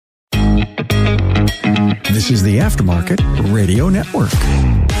This is the Aftermarket Radio Network.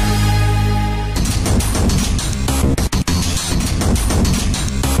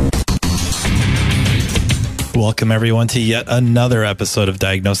 Welcome, everyone, to yet another episode of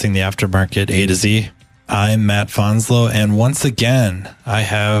Diagnosing the Aftermarket A to Z. I'm Matt Fonslow, and once again, I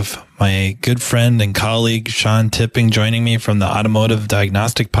have my good friend and colleague, Sean Tipping, joining me from the Automotive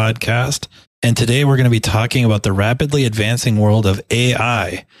Diagnostic Podcast. And today we're going to be talking about the rapidly advancing world of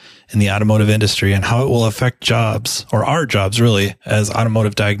AI in the automotive industry and how it will affect jobs, or our jobs really, as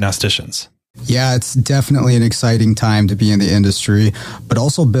automotive diagnosticians. Yeah, it's definitely an exciting time to be in the industry, but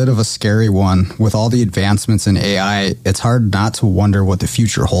also a bit of a scary one. With all the advancements in AI, it's hard not to wonder what the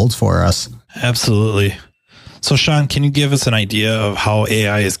future holds for us. Absolutely. So, Sean, can you give us an idea of how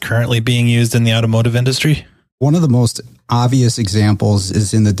AI is currently being used in the automotive industry? One of the most obvious examples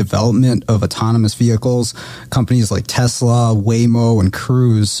is in the development of autonomous vehicles. Companies like Tesla, Waymo, and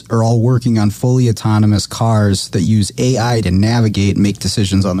Cruise are all working on fully autonomous cars that use AI to navigate and make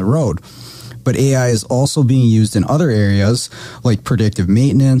decisions on the road. But AI is also being used in other areas like predictive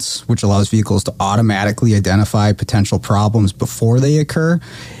maintenance, which allows vehicles to automatically identify potential problems before they occur,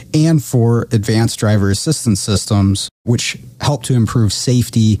 and for advanced driver assistance systems, which help to improve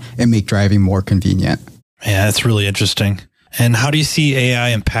safety and make driving more convenient. Yeah, that's really interesting. And how do you see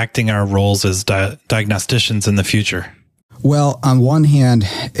AI impacting our roles as diagnosticians in the future? Well, on one hand,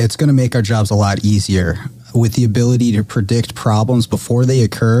 it's going to make our jobs a lot easier. With the ability to predict problems before they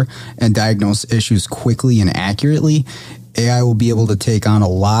occur and diagnose issues quickly and accurately, AI will be able to take on a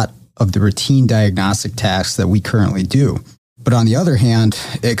lot of the routine diagnostic tasks that we currently do. But on the other hand,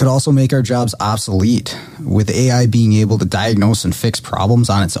 it could also make our jobs obsolete. With AI being able to diagnose and fix problems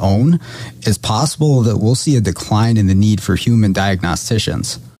on its own, it's possible that we'll see a decline in the need for human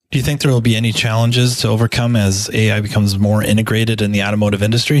diagnosticians. Do you think there will be any challenges to overcome as AI becomes more integrated in the automotive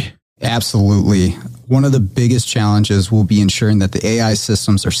industry? Absolutely. One of the biggest challenges will be ensuring that the AI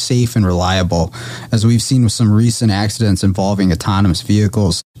systems are safe and reliable. As we've seen with some recent accidents involving autonomous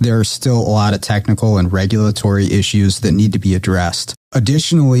vehicles, there are still a lot of technical and regulatory issues that need to be addressed.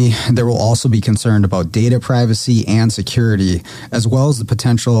 Additionally, there will also be concern about data privacy and security, as well as the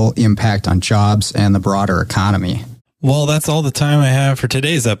potential impact on jobs and the broader economy. Well, that's all the time I have for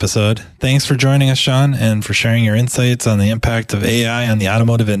today's episode. Thanks for joining us, Sean, and for sharing your insights on the impact of AI on the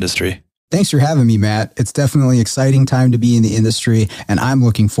automotive industry. Thanks for having me, Matt. It's definitely an exciting time to be in the industry, and I'm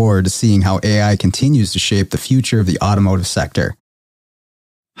looking forward to seeing how AI continues to shape the future of the automotive sector.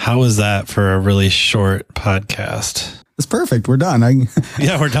 How was that for a really short podcast? It's perfect. We're done.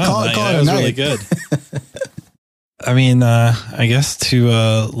 Yeah, we're done. Call that it was a night. Really good. I mean, I guess to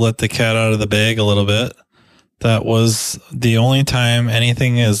let the cat out of the bag a little bit, that was the only time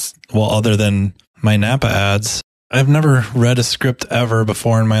anything is, well, other than my NAPA ads. I've never read a script ever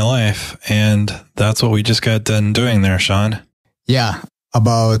before in my life, and that's what we just got done doing there, Sean. Yeah,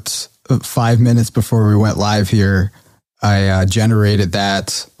 about 5 minutes before we went live here, I generated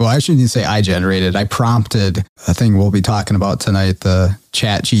that. Well, I shouldn't even say I generated. I prompted a thing we'll be talking about tonight, the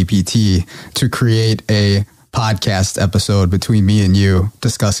ChatGPT, to create a podcast episode between me and you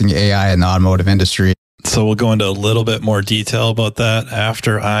discussing AI in the automotive industry. So we'll go into a little bit more detail about that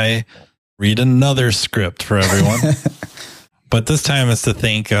after I read another script for everyone. But this time it's to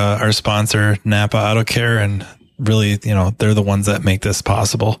thank our sponsor, NAPA Auto Care, and really, they're the ones that make this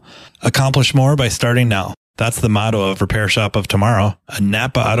possible. Accomplish more by starting now. That's the motto of Repair Shop of Tomorrow, a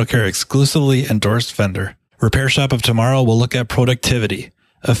NAPA Auto Care exclusively endorsed vendor. Repair Shop of Tomorrow will look at productivity,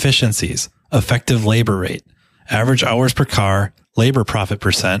 efficiencies, effective labor rate, average hours per car, labor profit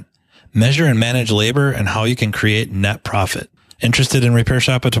percent, measure and manage labor, and how you can create net profit. Interested in Repair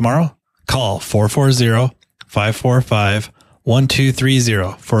Shop of Tomorrow? Call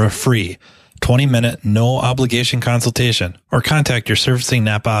 440-545-1230 for a free 20-minute, no-obligation consultation, or contact your servicing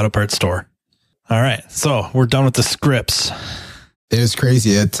NAPA Auto Parts store. All right, so we're done with the scripts. It was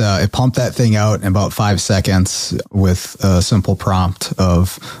crazy. It pumped that thing out in about 5 seconds with a simple prompt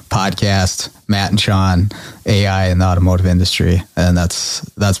of podcast, Matt and Sean, AI in the automotive industry. And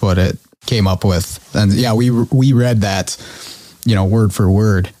that's what it came up with. And yeah, we read that, word for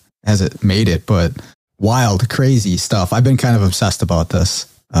word as it made it, but wild, crazy stuff. I've been kind of obsessed about this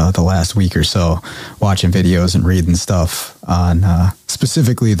the last week or so, watching videos and reading stuff on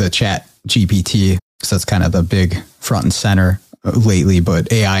specifically the ChatGPT, because that's kind of the big front and center lately,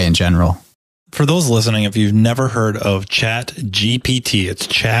 but AI in general. For those listening, if you've never heard of ChatGPT, it's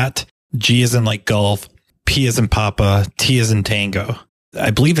chat, G as in like golf, P as in Papa, T as in Tango.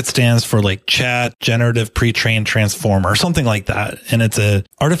 I believe it stands for like Chat Generative Pre-trained Transformer or something like that. And it's a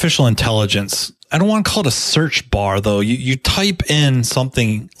artificial intelligence. I don't want to call it a search bar though. You type in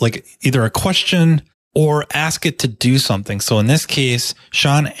something like either a question or ask it to do something. So in this case,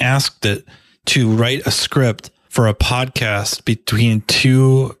 Sean asked it to write a script for a podcast between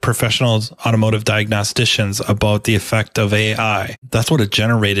two professional automotive diagnosticians about the effect of AI. That's what it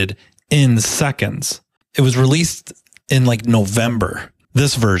generated in seconds. It was released in like November,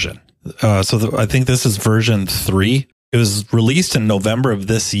 this version. I think this is version 3. It was released in November of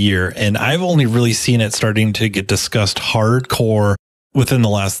this year, and I've only really seen it starting to get discussed hardcore within the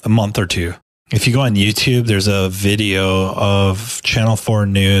last month or two. If you go on YouTube, there's a video of Channel 4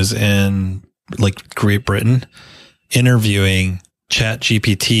 News in like Great Britain interviewing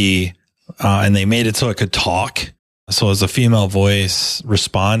ChatGPT, and they made it so it could talk. So it was a female voice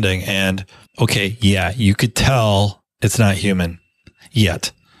responding, and okay, yeah, you could tell it's not human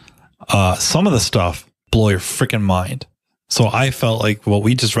yet. Some of the stuff blow your freaking mind. So I felt like what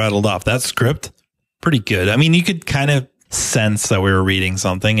we just rattled off, that script, pretty good. I mean, you could kind of sense that we were reading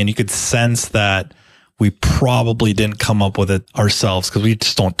something, and you could sense that we probably didn't come up with it ourselves because we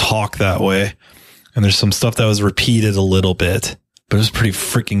just don't talk that way. And there's some stuff that was repeated a little bit, but it was pretty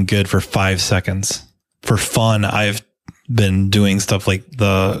freaking good for 5 seconds. For fun, I've been doing stuff like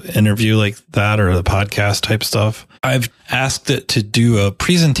the interview like that or the podcast type stuff. I've asked it to do a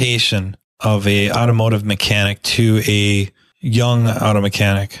presentation of a automotive mechanic to a young auto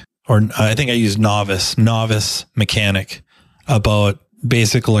mechanic, or I think I used novice mechanic, about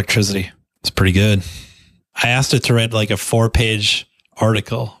basic electricity. It's pretty good. I asked it to write like a 4-page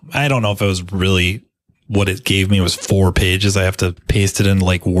article. I don't know if it was really what it gave me was 4 pages. I have to paste it in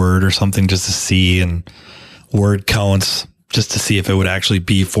like Word or something just to see, and word counts just to see if it would actually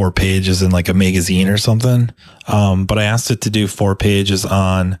be 4 pages in like a magazine or something. But I asked it to do 4 pages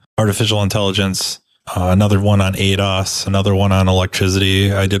on artificial intelligence, another one on ADAS, another one on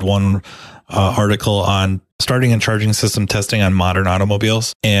electricity. I did one article on starting and charging system testing on modern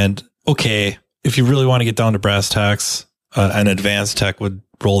automobiles. And okay, if you really want to get down to brass tacks, an advanced tech would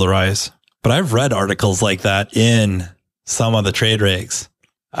roll their eyes. But I've read articles like that in some of the trade rigs.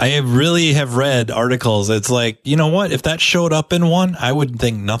 I really have read articles. It's like, you know what? If that showed up in one, I would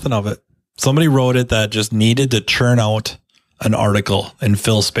think nothing of it. Somebody wrote it that just needed to churn out an article and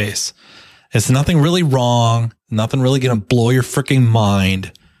fill space. It's nothing really wrong. Nothing really going to blow your freaking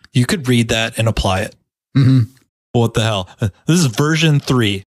mind. You could read that and apply it. Mm-hmm. What the hell? This is version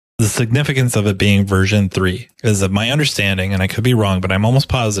 3. The significance of it being version 3 is of my understanding, and I could be wrong, but I'm almost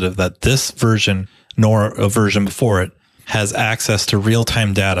positive that this version, nor a version before it, has access to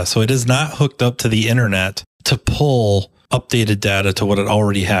real-time data. So it is not hooked up to the internet to pull updated data to what it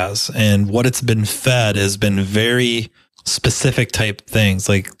already has. And what it's been fed has been very specific type things.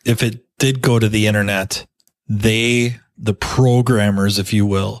 Like if it did go to the internet, the programmers, if you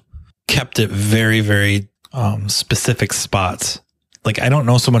will, kept it very, very specific spots. Like I don't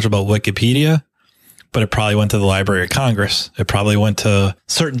know so much about Wikipedia, but it probably went to the Library of Congress. It probably went to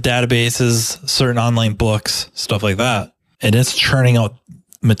certain databases, certain online books, stuff like that. And it's churning out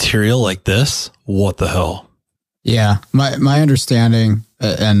material like this. What the hell? Yeah, my understanding,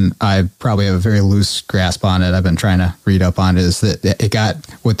 and I probably have a very loose grasp on it, I've been trying to read up on it, is that it got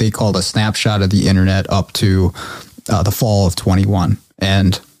what they called a snapshot of the internet up to the fall of 21.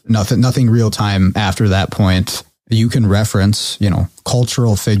 And nothing real time after that point. You can reference,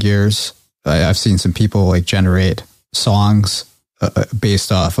 cultural figures. I've seen some people like generate songs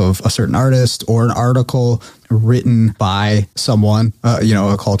based off of a certain artist or an article written by someone,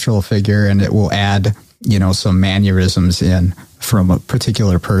 a cultural figure, and it will add, some mannerisms in from a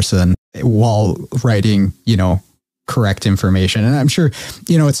particular person while writing, correct information. And I'm sure,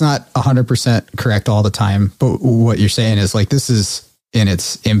 it's not 100% correct all the time, but what you're saying is like, this is in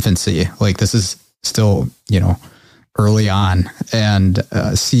its infancy. Like this is still, early on, and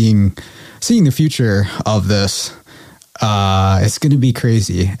seeing the future of this, it's going to be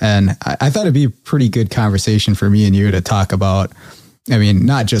crazy. And I thought it'd be a pretty good conversation for me and you to talk about,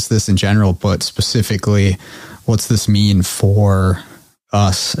 not just this in general, but specifically what's this mean for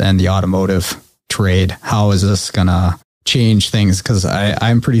us and the automotive trade? How is this going to change things? Because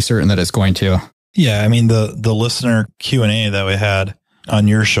I'm pretty certain that it's going to. Yeah, the listener Q&A that we had on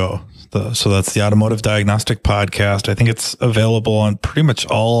your show, so that's the Automotive Diagnostic Podcast. I think it's available on pretty much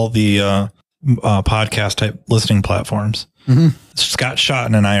all the podcast type listening platforms. Mm-hmm. Scott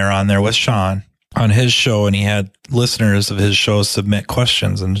Schotten and I are on there with Sean on his show, and he had listeners of his show submit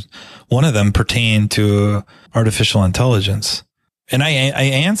questions, and one of them pertained to artificial intelligence. And I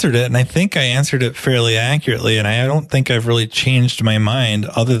answered it, and I think I answered it fairly accurately, and I don't think I've really changed my mind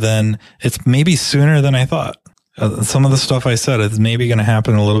other than it's maybe sooner than I thought. Some of the stuff I said is maybe going to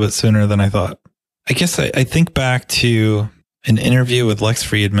happen a little bit sooner than I thought. I guess I think back to an interview with Lex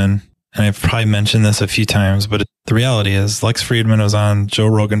Friedman and I've probably mentioned this a few times, but the reality is Lex Friedman was on Joe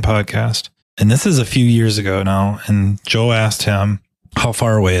Rogan podcast. And this is a few years ago now. And Joe asked him, how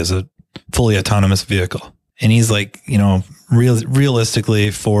far away is a fully autonomous vehicle? And he's like,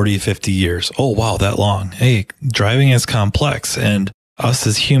 realistically 40, 50 years. Oh, wow, that long. Hey, driving is complex. And us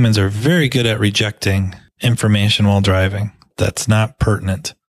as humans are very good at rejecting information while driving that's not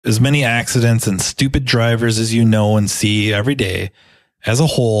pertinent. As many accidents and stupid drivers as you know and see every day, as a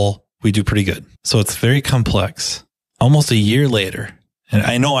whole, we do pretty good. So it's very complex. Almost a year later, and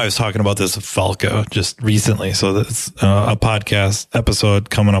I know I was talking about this with Falco just recently, so that's a podcast episode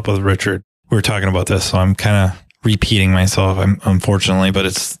coming up with Richard. We were talking about this, so I'm kind of repeating myself, unfortunately, but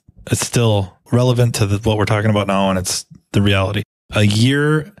it's still relevant to what we're talking about now, and it's the reality. A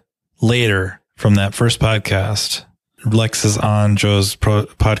year later from that first podcast, Lex is on Joe's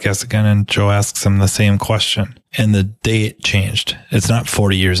podcast again, and Joe asks him the same question, and the date changed. It's not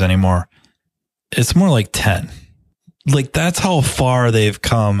 40 years anymore. It's more like 10. Like, that's how far they've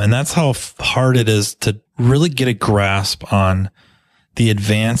come, and that's how hard it is to really get a grasp on the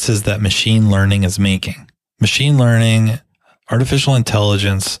advances that machine learning is making. Machine learning, artificial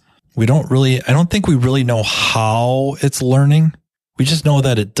intelligence, I don't think we really know how it's learning. We just know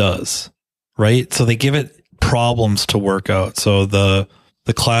that it does, right? So they give it problems to work out. So the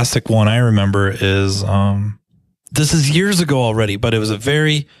classic one I remember is, this is years ago already, but it was a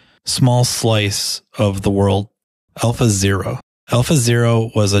very small slice of the world. AlphaZero.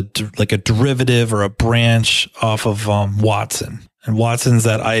 AlphaZero was a derivative or a branch off of Watson, and Watson's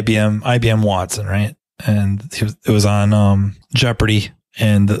that IBM Watson, right? And it was on Jeopardy,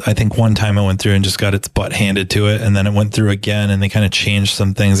 and I think one time it went through and just got its butt handed to it, and then it went through again, and they kind of changed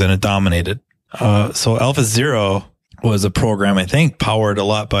some things, and it dominated. So AlphaZero was a program, I think, powered a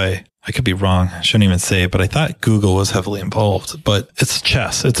lot by, I could be wrong, I shouldn't even say it, but I thought Google was heavily involved. But it's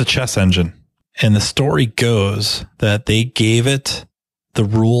chess. It's a chess engine. And the story goes that they gave it the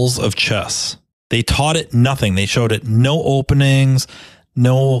rules of chess. They taught it nothing. They showed it no openings,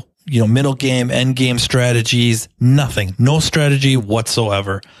 no, middle game, end game strategies, nothing, no strategy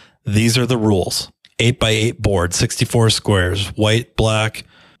whatsoever. These are the rules. 8x8 board, 64 squares, white, black.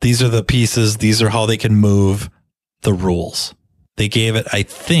 These are the pieces. These are how they can move. The rules. They gave it, I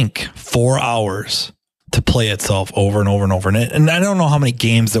think, 4 hours to play itself over and over and over. And I don't know how many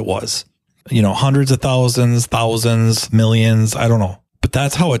games it was. Hundreds of thousands, millions. I don't know. But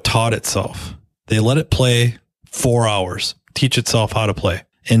that's how it taught itself. They let it play 4 hours, teach itself how to play.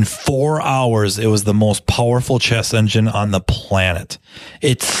 In 4 hours, it was the most powerful chess engine on the planet.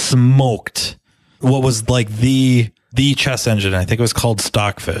 It smoked what was like the chess engine. I think it was called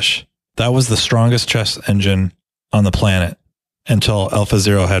Stockfish. That was the strongest chess engine on the planet until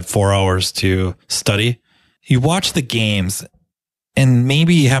AlphaZero had 4 hours to study. You watch the games, and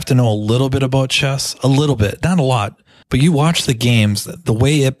maybe you have to know a little bit about chess, a little bit, not a lot, but you watch the games, the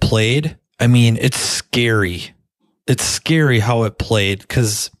way it played. I mean, it's scary. It's scary how it played,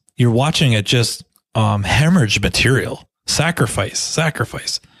 because you're watching it just hemorrhage material, sacrifice.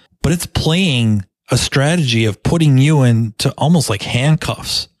 But it's playing a strategy of putting you into almost like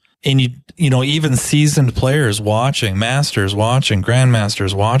handcuffs. And even seasoned players watching, masters watching,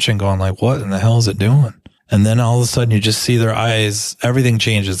 grandmasters watching, going like, what in the hell is it doing? And then all of a sudden you just see their eyes, everything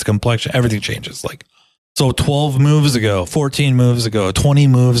changes, the complexion, everything changes. Like, so 12 moves ago, 14 moves ago, 20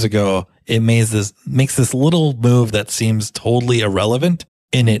 moves ago, it makes this little move that seems totally irrelevant,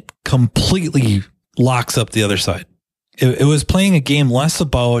 and it completely locks up the other side. It was playing a game less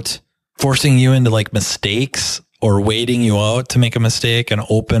about forcing you into like mistakes or waiting you out to make a mistake and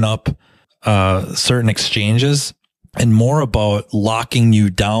open up certain exchanges, and more about locking you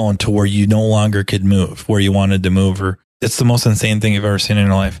down to where you no longer could move where you wanted to move. Or it's the most insane thing you've ever seen in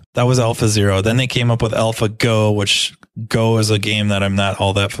your life. That was AlphaZero. Then they came up with AlphaGo, which Go is a game that I'm not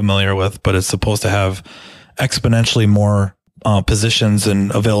all that familiar with, but it's supposed to have exponentially more positions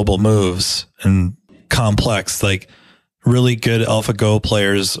and available moves and complex. Like, really good AlphaGo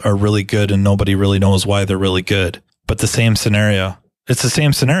players are really good, and nobody really knows why they're really good. But the same scenario. It's the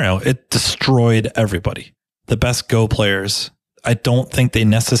same scenario. It destroyed everybody. The best Go players, I don't think they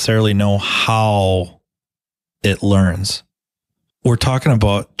necessarily know how it learns. We're talking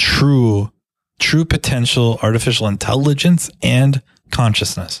about true potential artificial intelligence and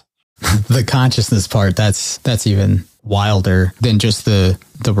consciousness. The consciousness part, that's even wilder than just the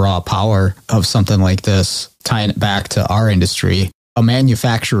raw power of something like this. Tying it back to our industry, a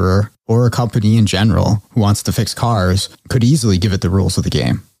manufacturer or a company in general who wants to fix cars could easily give it the rules of the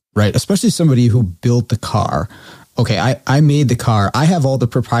game, right? Especially somebody who built the car. okay, I made the car. I have all the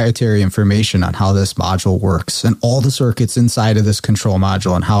proprietary information on how this module works and all the circuits inside of this control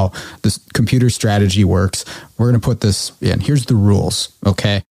module and how this computer strategy works. We're going to put this in. Here's the rules.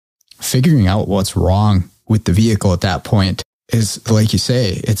 Okay. Figuring out what's wrong with the vehicle at that point is, like you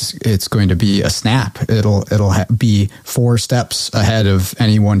say, it's going to be a snap. It'll be 4 steps ahead of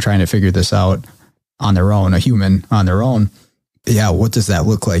anyone trying to figure this out on their own, a human on their own. Yeah, what does that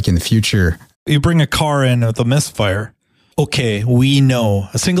look like in the future? You bring a car in with a misfire. Okay, we know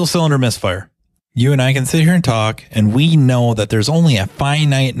a single cylinder misfire. You and I can sit here and talk, and we know that there's only a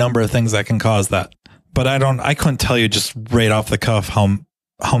finite number of things that can cause that. But I couldn't tell you just right off the cuff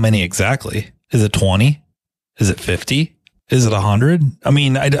how many exactly. Is it 20? Is it 50? Is it 100? I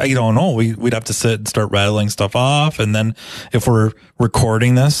mean, I don't know. We'd have to sit and start rattling stuff off. And then if we're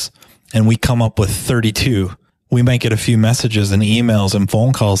recording this and we come up with 32, we might get a few messages and emails and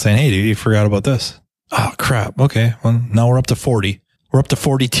phone calls saying, hey, dude, you forgot about this. Oh, crap. Okay. Well, now we're up to 40. We're up to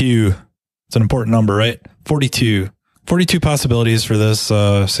 42. It's an important number, right? 42. 42 possibilities for this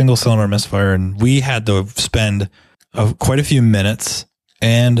single cylinder misfire. And we had to spend quite a few minutes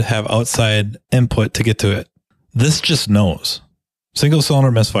and have outside input to get to it. This just knows. Single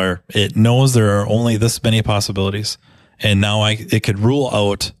cylinder misfire. It knows there are only this many possibilities. And now it could rule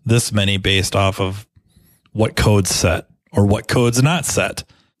out this many based off of what code's set or what code's not set.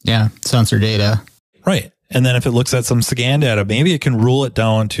 Yeah, sensor data. Right. And then if it looks at some scan data, maybe it can rule it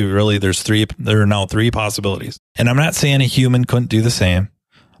down to really there are now 3 possibilities. And I'm not saying a human couldn't do the same,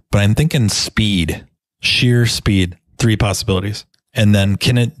 but I'm thinking speed, sheer speed, 3 possibilities. And then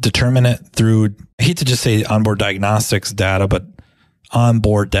can it determine it through, I hate to just say onboard diagnostics data, but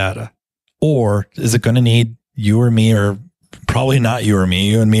onboard data? Or is it going to need you or me, or probably not you or me?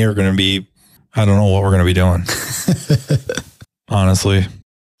 You and me are going to be, I don't know what we're going to be doing. Honestly.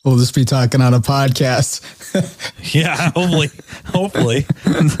 We'll just be talking on a podcast. Yeah, hopefully.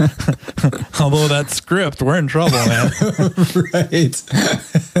 Although that script, we're in trouble, man. Right.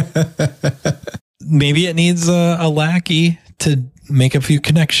 Maybe it needs a lackey to make a few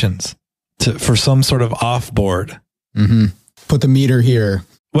connections for some sort of offboard. Mm-hmm. Put the meter here.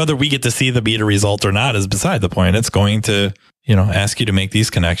 Whether we get to see the meter result or not is beside the point. It's going to, ask you to make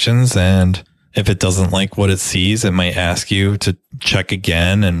these connections. And if it doesn't like what it sees, it might ask you to check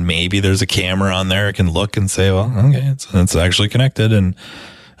again. And maybe there's a camera on there. It can look and say, well, okay, it's actually connected. And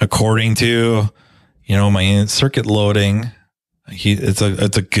according to, my circuit loading, it's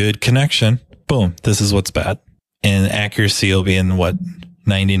a good connection. Boom. This is what's bad. And accuracy will be in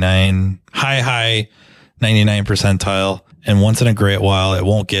 99, high 99 percentile. And once in a great while, it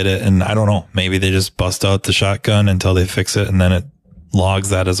won't get it. And I don't know, maybe they just bust out the shotgun until they fix it. And then it logs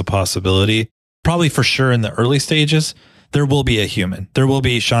that as a possibility. Probably for sure in the early stages, there will be a human. There will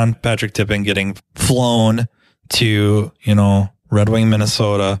be Sean Patrick Tippin getting flown to, Red Wing,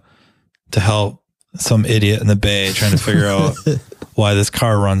 Minnesota to help some idiot in the Bay trying to figure out why this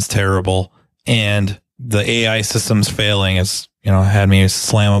car runs terrible. And the AI system's failing. It's, had me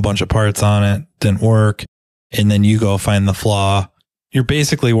slam a bunch of parts on it. Didn't work. And then you go find the flaw. You're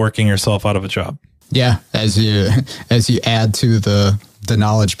basically working yourself out of a job. Yeah. As you add to the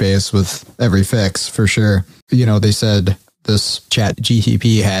knowledge base with every fix, for sure. They said this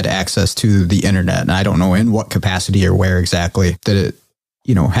ChatGPT had access to the internet, and I don't know in what capacity or where exactly that it,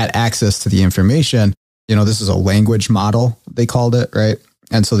 had access to the information. This is a language model, they called it, right?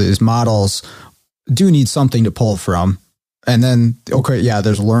 And so these models do need something to pull from. And then, okay, yeah,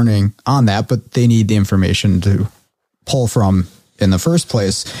 there's learning on that, but they need the information to pull from in the first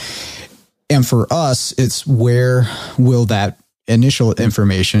place. And for us, it's where will that initial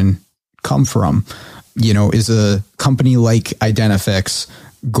information come from? Is a company like Identifix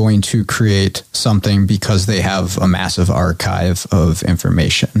going to create something because they have a massive archive of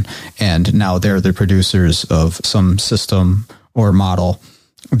information, and now they're the producers of some system or model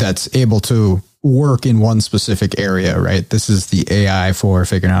that's able to work in one specific area, right? This is the AI for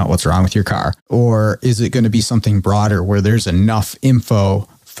figuring out what's wrong with your car. Or is it going to be something broader where there's enough info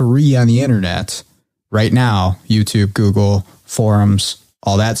free on the internet right now, YouTube, Google, forums,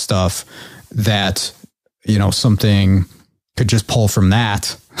 all that stuff, that, something could just pull from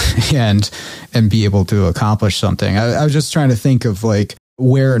that and be able to accomplish something. I was just trying to think of like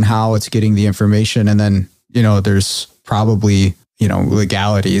where and how it's getting the information. And then, there's probably,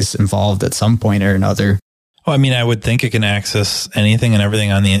 legalities involved at some point or another. Well, I mean, I would think it can access anything and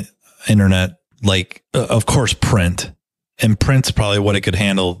everything on the internet, like, of course, print. And print's probably what it could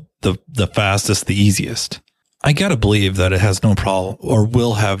handle the fastest, the easiest. I got to believe that it has no problem or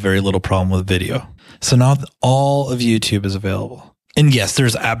will have very little problem with video. So now all of YouTube is available. And yes,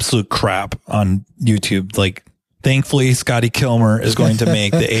 there's absolute crap on YouTube, like Thankfully, Scotty Kilmer is going to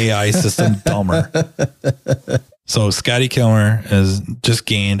make the AI system dumber. So Scotty Kilmer has just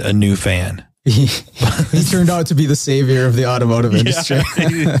gained a new fan. He turned out to be the savior of the automotive industry.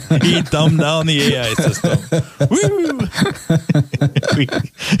 Yeah, he dumbed down the AI system. Woo!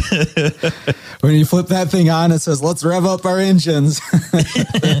 When you flip that thing on, it says, let's rev up our engines.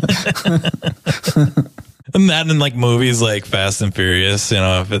 And that in like movies like Fast and Furious,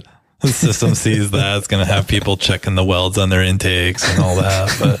 if the system sees that, it's going to have people checking the welds on their intakes and all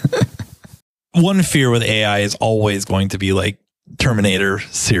that. But one fear with AI is always going to be like Terminator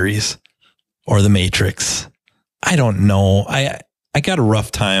series or The Matrix. I don't know. I got a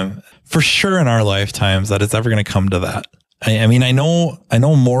rough time for sure in our lifetimes that it's ever going to come to that. I mean, I know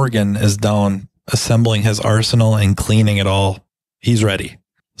Morgan is down assembling his arsenal and cleaning it all. He's ready.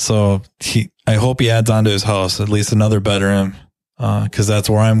 So I hope he adds onto his house at least another bedroom, because that's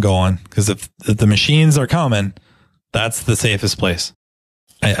where I'm going. Because if the machines are coming, that's the safest place.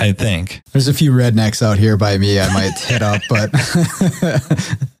 I think there's a few rednecks out here by me I might hit up, but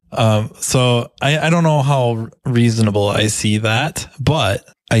so I don't know how reasonable I see that, but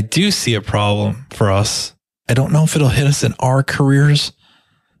I do see a problem for us. I don't know if it'll hit us in our careers,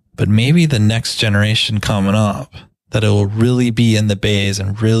 but maybe the next generation coming up, that it will really be in the bays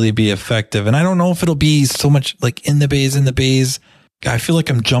and really be effective. And I don't know if it'll be so much like in the bays. I feel like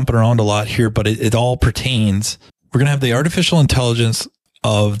I'm jumping around a lot here, but it all pertains. We're going to have the artificial intelligence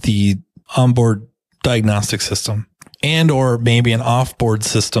of the onboard diagnostic system, and or maybe an offboard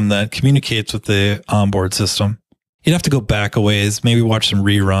system that communicates with the onboard system. You'd have to go back a ways, maybe watch some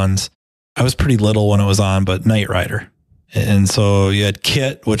reruns. I was pretty little when it was on, but Knight Rider. And so you had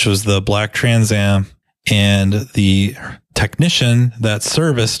Kit, which was the black Trans Am, and the technician that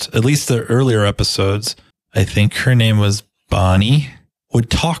serviced at least the earlier episodes, I think her name was Bonnie,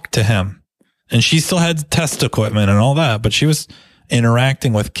 would talk to him. And she still had test equipment and all that, but she was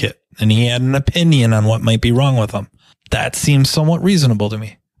interacting with Kit, and he had an opinion on what might be wrong with him. That seems somewhat reasonable to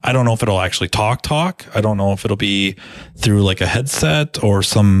me. I don't know if it'll actually talk. I don't know if it'll be through like a headset or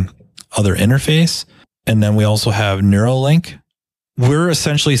some other interface. And then we also have Neuralink. We're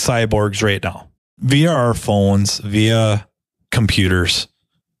essentially cyborgs right now. Via our phones, via computers,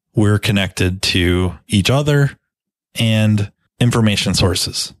 we're connected to each other and information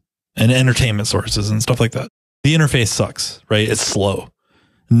sources and entertainment sources and stuff like that. The interface sucks, right? It's slow.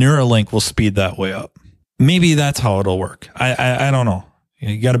 Neuralink will speed that way up. Maybe that's how it'll work. I don't know.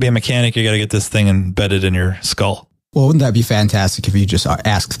 You got to be a mechanic. You got to get this thing embedded in your skull. Well, wouldn't that be fantastic if you just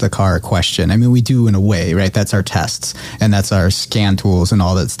asked the car a question? I mean, we do in a way, right? That's our tests and that's our scan tools and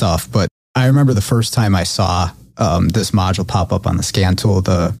all that stuff. But I remember the first time I saw this module pop up on the scan tool,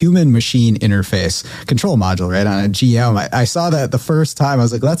 the human machine interface control module, right? On a GM. I saw that the first time. I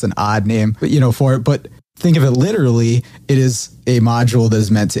was like, that's an odd name, for it. But think of it literally, it is a module that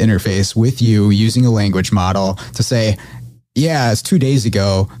is meant to interface with you using a language model to say, yeah, it's 2 days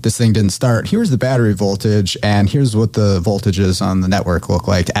ago, this thing didn't start. Here's the battery voltage, and here's what the voltages on the network look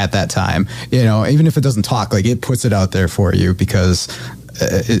like at that time. Even if it doesn't talk, like it puts it out there for you because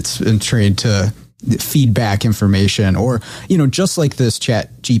it's been trained to feed back information. Or, just like this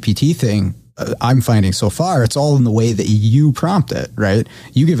ChatGPT thing, I'm finding so far, it's all in the way that you prompt it, right?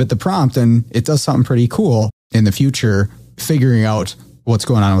 You give it the prompt and it does something pretty cool. In the future, figuring out what's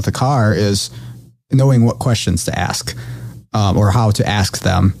going on with the car is knowing what questions to ask. Or how to ask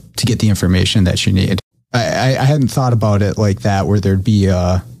them to get the information that you need. I hadn't thought about it like that, where there'd be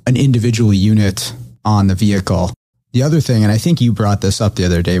an individual unit on the vehicle. The other thing, and I think you brought this up the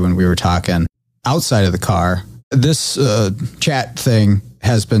other day when we were talking outside of the car, this chat thing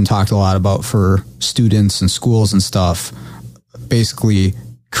has been talked a lot about for students and schools and stuff, basically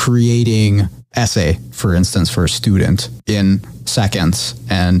creating essay, for instance, for a student in seconds.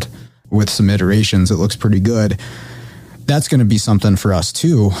 And with some iterations, it looks pretty good. That's going to be something for us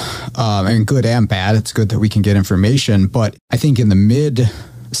too, and good and bad. It's good that we can get information, but I think in the mid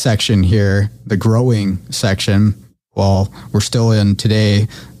section here, the growing section, well, we're still in today,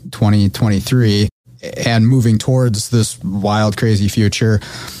 2023, and moving towards this wild, crazy future,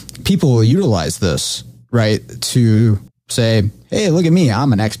 people will utilize this, right, to say, hey, look at me,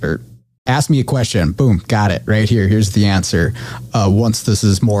 I'm an expert. Ask me a question. Boom, got it right here. Here's the answer. Once this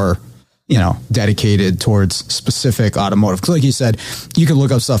is more dedicated towards specific automotive. Because like you said, you can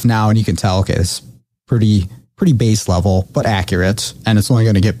look up stuff now and you can tell, okay, it's pretty base level, but accurate, and it's only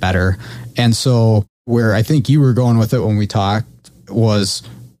going to get better. And so where I think you were going with it when we talked was,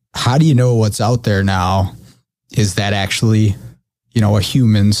 how do you know what's out there now? Is that actually, a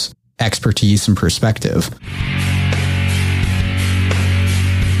human's expertise and perspective?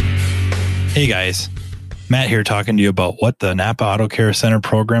 Hey guys. Matt here talking to you about what the NAPA Auto Care Center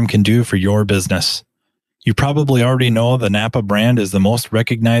program can do for your business. You probably already know the NAPA brand is the most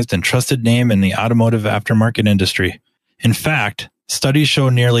recognized and trusted name in the automotive aftermarket industry. In fact, studies show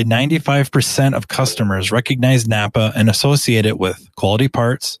nearly 95% of customers recognize NAPA and associate it with quality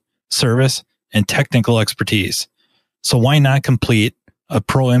parts, service, and technical expertise. So why not complete a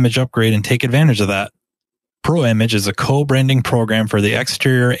Pro Image upgrade and take advantage of that? Pro Image is a co-branding program for the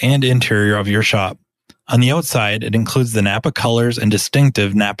exterior and interior of your shop. On the outside, it includes the NAPA colors and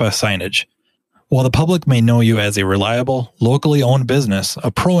distinctive NAPA signage. While the public may know you as a reliable, locally owned business,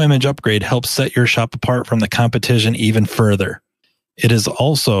 a Pro Image upgrade helps set your shop apart from the competition even further. It is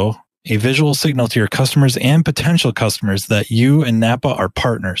also a visual signal to your customers and potential customers that you and NAPA are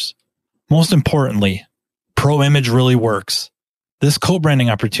partners. Most importantly, Pro Image really works. This co-branding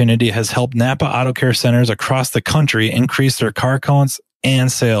opportunity has helped NAPA Auto Care Centers across the country increase their car counts and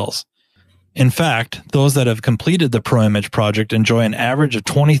sales. In fact, those that have completed the Pro Image project enjoy an average of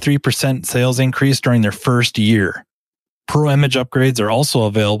 23% sales increase during their first year. Pro Image upgrades are also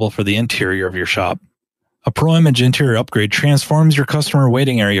available for the interior of your shop. A Pro Image interior upgrade transforms your customer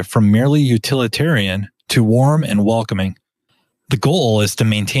waiting area from merely utilitarian to warm and welcoming. The goal is to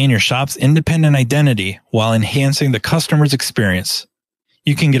maintain your shop's independent identity while enhancing the customer's experience.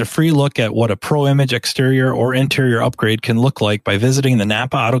 You can get a free look at what a Pro Image exterior or interior upgrade can look like by visiting the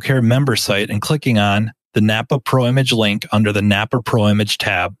NAPA Auto Care member site and clicking on the NAPA Pro Image link under the NAPA Pro Image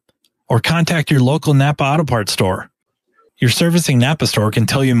tab, or contact your local NAPA Auto Parts store. Your servicing NAPA store can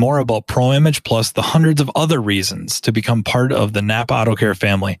tell you more about Pro Image plus the hundreds of other reasons to become part of the NAPA Auto Care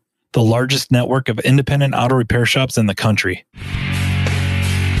family, the largest network of independent auto repair shops in the country.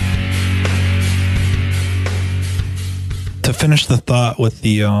 To finish the thought with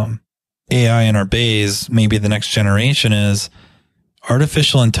the AI in our bays, maybe the next generation is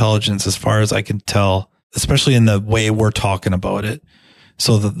artificial intelligence, as far as I can tell, especially in the way we're talking about it.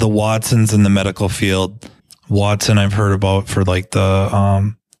 So the Watsons in the medical field, Watson I've heard about for like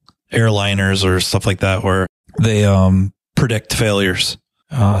the airliners or stuff like that, where they predict failures.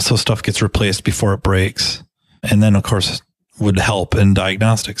 So stuff gets replaced before it breaks. And then, of course, would help in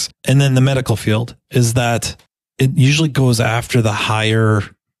diagnostics. And then the medical field is that it usually goes after the higher,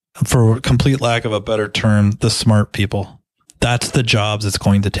 for complete lack of a better term, the smart people. That's the jobs it's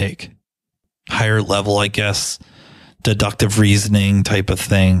going to take. Higher level, I guess, deductive reasoning type of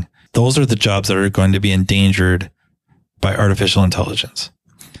thing. Those are the jobs that are going to be endangered by artificial intelligence.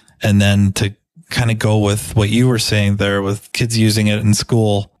 And then to kind of go with what you were saying there with kids using it in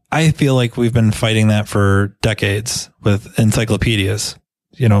school, I feel like we've been fighting that for decades with encyclopedias,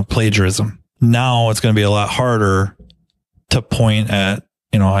 plagiarism. Now it's going to be a lot harder to point at,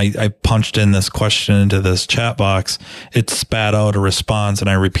 I punched in this question into this chat box. It spat out a response and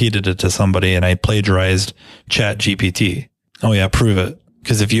I repeated it to somebody and I plagiarized ChatGPT. Oh yeah, prove it.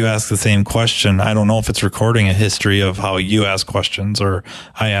 Because if you ask the same question, I don't know if it's recording a history of how you ask questions or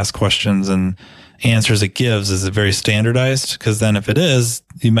I ask questions and answers it gives. Is it very standardized? Because then if it is,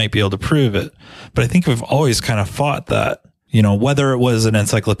 you might be able to prove it. But I think we've always kind of fought that. Whether it was an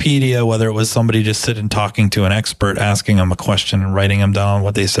encyclopedia, whether it was somebody just sitting talking to an expert, asking them a question and writing them down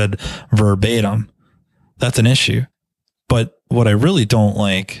what they said verbatim, that's an issue. But what I really don't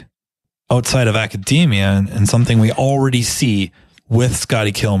like outside of academia and something we already see with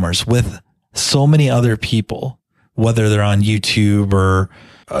Scotty Kilmer's, with so many other people, whether they're on YouTube or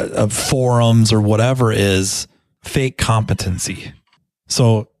forums or whatever, is fake competency.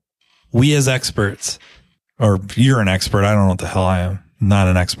 So we as experts, or you're an expert. I don't know what the hell I am. I'm not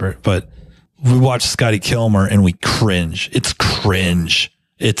an expert, but we watch Scotty Kilmer and we cringe. It's cringe.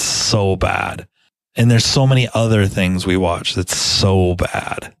 It's so bad. And there's so many other things we watch that's so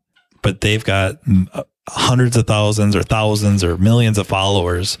bad, but they've got hundreds of thousands or millions of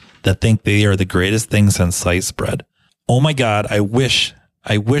followers that think they are the greatest thing since sliced bread. Oh my God. I wish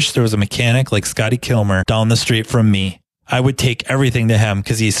there was a mechanic like Scotty Kilmer down the street from me. I would take everything to him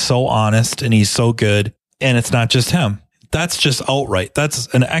because he's so honest and he's so good. And it's not just him. That's just outright. That's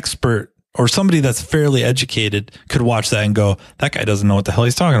an expert or somebody that's fairly educated could watch that and go, that guy doesn't know what the hell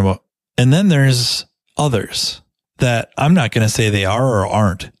he's talking about. And then there's others that I'm not going to say they are or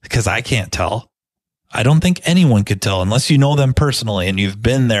aren't because I can't tell. I don't think anyone could tell unless you know them personally and you've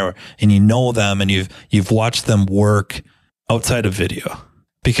been there and you know them and you've watched them work outside of video.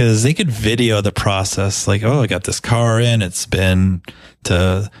 Because they could video the process like, oh, I got this car in. It's been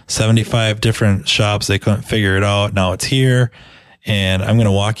to 75 different shops. They couldn't figure it out. Now it's here. And I'm going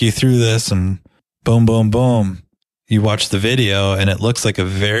to walk you through this and boom, boom, boom. You watch the video and it looks like a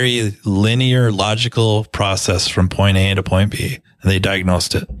very linear, logical process from point A to point B. And they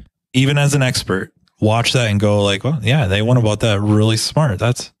diagnosed it. Even as an expert, watch that and go like, well, yeah, they went about that really smart.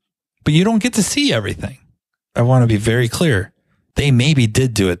 But you don't get to see everything. I want to be very clear. They maybe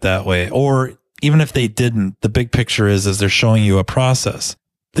did do it that way. Or even if they didn't, the big picture is they're showing you a process.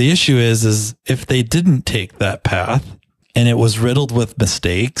 The issue is if they didn't take that path and it was riddled with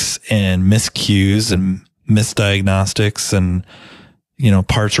mistakes and miscues and misdiagnostics and,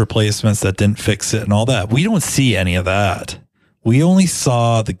 parts replacements that didn't fix it and all that. We don't see any of that. We only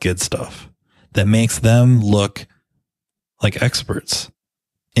saw the good stuff that makes them look like experts.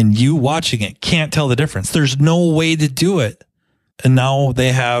 And you watching it can't tell the difference. There's no way to do it. And now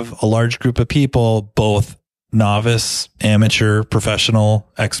they have a large group of people, both novice, amateur, professional,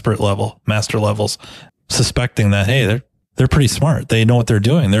 expert level, master levels, suspecting that, hey, they're pretty smart. They know what they're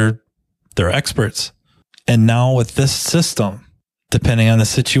doing. They're experts. And now with this system, depending on the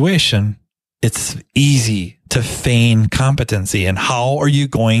situation, it's easy to feign competency. And how are you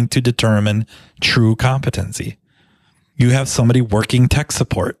going to determine true competency? You have somebody working tech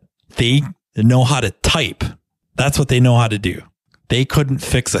support. They know how to type. That's what they know how to do. They couldn't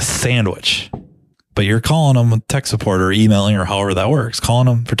fix a sandwich, but you're calling them with tech support or emailing or however that works, calling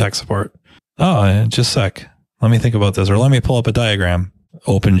them for tech support. Oh, just a sec. Let me think about this, or let me pull up a diagram.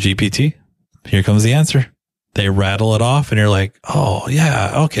 Open GPT. Here comes the answer. They rattle it off and you're like, oh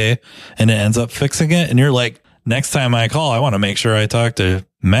yeah, okay. And it ends up fixing it. And you're like, next time I call, I want to make sure I talk to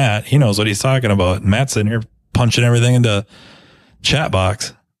Matt. He knows what he's talking about. Matt's in here punching everything into chat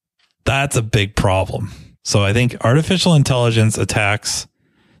box. That's a big problem. So I think artificial intelligence attacks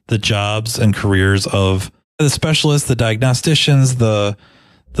the jobs and careers of the specialists, the diagnosticians, the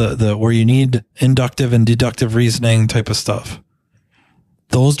where you need inductive and deductive reasoning type of stuff.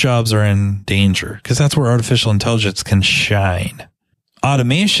 Those jobs are in danger because that's where artificial intelligence can shine.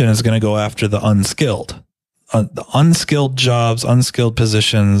 Automation is going to go after the unskilled. The unskilled jobs, unskilled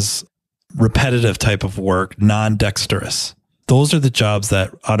positions, repetitive type of work, non-dexterous. Those are the jobs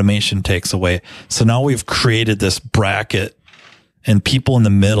that automation takes away. So now we've created this bracket and people in the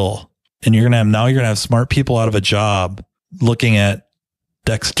middle, and you're going to have smart people out of a job looking at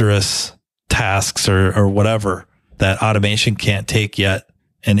dexterous tasks or whatever that automation can't take yet.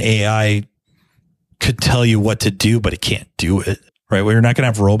 And AI could tell you what to do, but it can't do it, right? We're not going to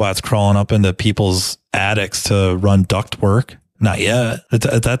have robots crawling up into people's attics to run duct work. Not yet.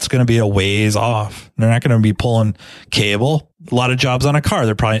 That's going to be a ways off. They're not going to be pulling cable. A lot of jobs on a car.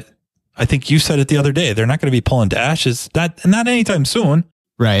 They're probably, I think you said it the other day, they're not going to be pulling dashes. Not anytime soon.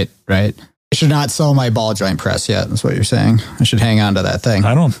 Right. I should not sell my ball joint press yet. That's what you're saying. I should hang on to that thing.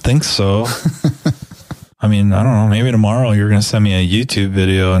 I don't think so. I mean, I don't know. Maybe tomorrow you're going to send me a YouTube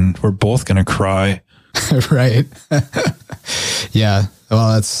video and we're both going to cry. Right. Yeah.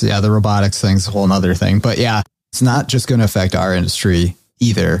 Well, the robotics thing's a whole nother thing. But yeah, it's not just going to affect our industry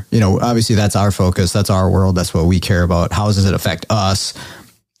either. Obviously that's our focus. That's our world. That's what we care about. How does it affect us?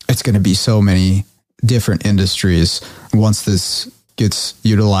 It's going to be so many different industries once this gets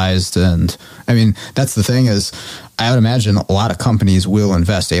utilized. And I mean, that's the thing is, I would imagine a lot of companies will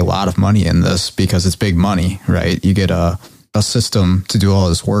invest a lot of money in this because it's big money, right? You get a system to do all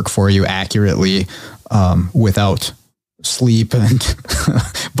this work for you accurately, without sleep and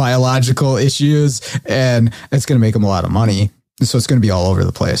biological issues, and it's going to make them a lot of money. So it's going to be all over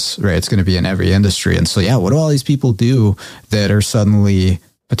the place, right? It's going to be in every industry. And so, yeah, what do all these people do that are suddenly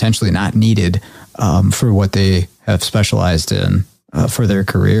potentially not needed for what they have specialized in for their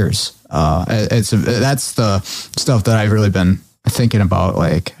careers? That's the stuff that I've really been thinking about.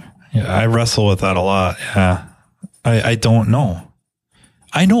 Like, yeah, I wrestle with that a lot. Yeah, I don't know.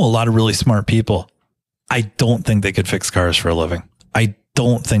 I know a lot of really smart people. I don't think they could fix cars for a living. I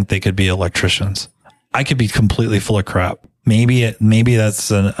don't think they could be electricians. I could be completely full of crap. Maybe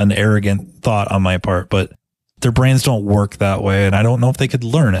that's an arrogant thought on my part, but their brains don't work that way. And I don't know if they could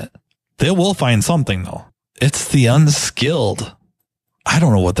learn it. They will find something though. It's the unskilled. I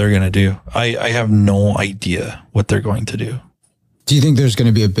don't know what they're going to do. I have no idea what they're going to do. Do you think there's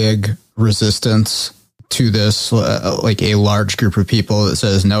going to be a big resistance to this, like a large group of people that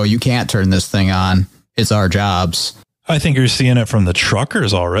says, no, you can't turn this thing on. It's our jobs. I think you're seeing it from the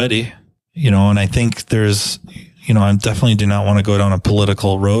truckers already, and I think there's, I definitely do not want to go down a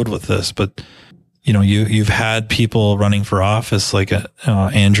political road with this, but you've had people running for office like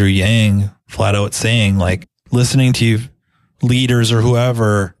Andrew Yang flat out saying, like, listening to leaders or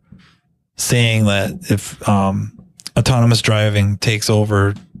whoever saying that if autonomous driving takes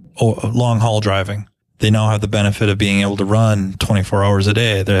over long haul driving, they now have the benefit of being able to run 24 hours a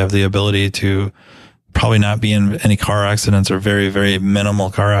day. They have the ability to probably not be in any car accidents or very, very minimal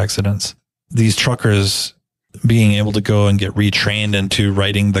car accidents. These truckers being able to go and get retrained into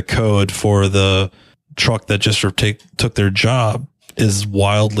writing the code for the truck that just took their job is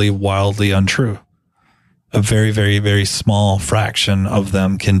wildly, wildly untrue. A very, very, very small fraction of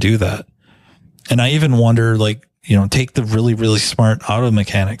them can do that. And I even wonder, like, take the really, really smart auto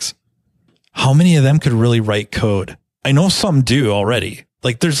mechanics. How many of them could really write code? I know some do already.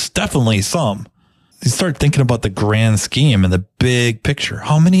 Like, there's definitely some. You start thinking about the grand scheme and the big picture.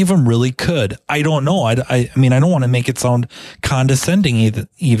 How many of them really could? I don't know. I mean, I don't want to make it sound condescending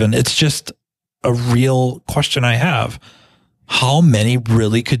even. It's just a real question I have. How many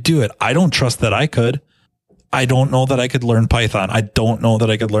really could do it? I don't trust that I could. I don't know that I could learn Python. I don't know that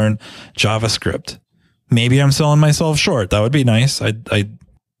I could learn JavaScript. Maybe I'm selling myself short. That would be nice.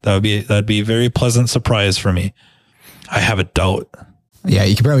 That'd be a very pleasant surprise for me. I have a doubt. Yeah,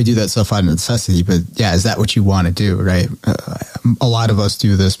 you could probably do that stuff out of necessity, but yeah, is that what you want to do, right? A lot of us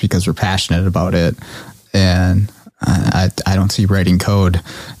do this because we're passionate about it, and I don't see writing code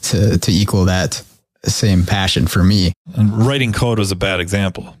to equal that same passion for me. And writing code was a bad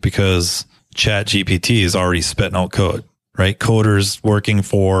example because ChatGPT is already spitting out code, right? Coders working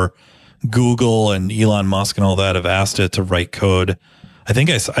for Google and Elon Musk and all that have asked it to write code. I think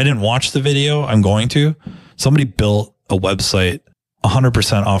I didn't watch the video. I'm going to. Somebody built a website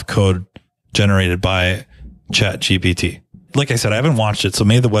 100% off code generated by ChatGPT. Like I said, I haven't watched it, so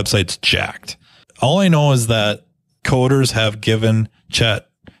maybe the website's jacked. All I know is that coders have given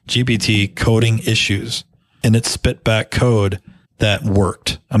ChatGPT coding issues, and it spit back code that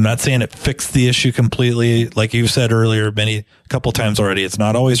worked. I'm not saying it fixed the issue completely. Like you said earlier, a couple times already, it's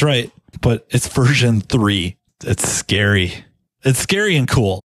not always right, but it's version 3. It's scary. It's scary and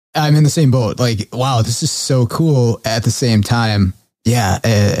cool. I'm in the same boat. Like, wow, this is so cool. At the same time, yeah,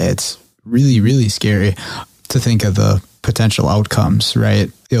 it's really, really scary to think of the potential outcomes,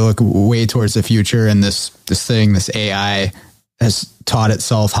 right? You look way towards the future, and this AI has taught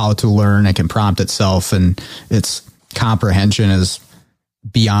itself how to learn. It can prompt itself, and its comprehension is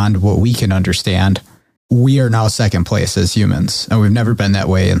beyond what we can understand. We are now second place as humans, and we've never been that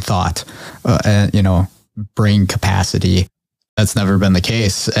way in thought, and brain capacity. That's never been the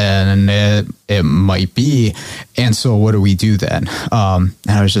case, and it might be. And so what do we do then? And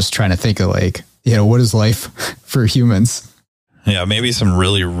I was just trying to think of, like, what is life for humans? Yeah, maybe some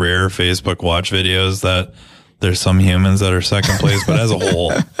really rare Facebook watch videos that there's some humans that are second place, but as a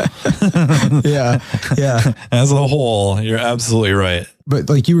whole. Yeah. As a whole, you're absolutely right. But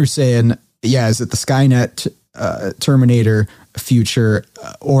like you were saying, yeah, is it the Skynet Terminator future,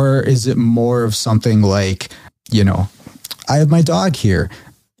 or is it more of something like, I have my dog here,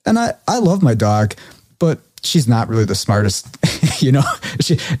 and I love my dog, but she's not really the smartest.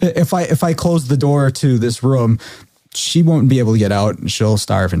 If I close the door to this room, she won't be able to get out, and she'll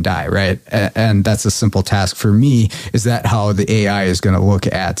starve and die, right? And that's a simple task for me. Is that how the AI is going to look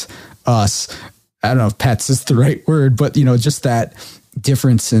at us? I don't know if pets is the right word, but just that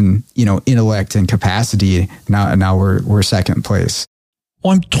difference in intellect and capacity. Now we're second place.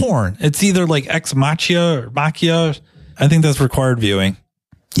 Well, I'm torn. It's either like ex machina or machina. I think that's required viewing.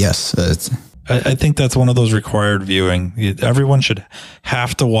 Yes. I think that's one of those required viewing. Everyone should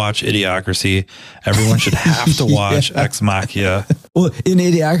have to watch Idiocracy. Everyone should have to watch Ex Machina. Well, in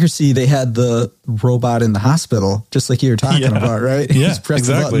Idiocracy, they had the robot in the hospital, just like you were talking about, right? Yeah, just press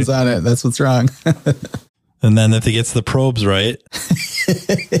exactly. the buttons on it. That's what's wrong. And then if he gets the probes right.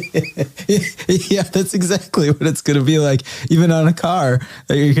 Yeah, that's exactly what it's going to be like. Even on a car,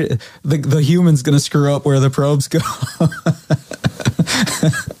 the human's going to screw up where the probes go.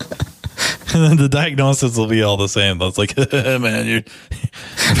 And then the diagnosis will be all the same. That's like, man,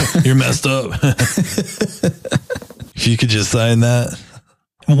 you're messed up. If you could just sign that.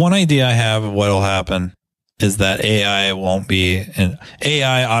 One idea I have of what will happen is that AI won't be, and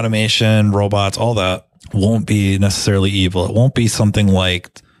AI, automation, robots, all that won't be necessarily evil. It won't be something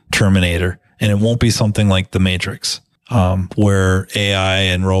like Terminator, and it won't be something like The Matrix, where AI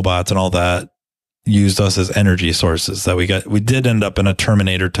and robots and all that used us as energy sources. That we did end up in a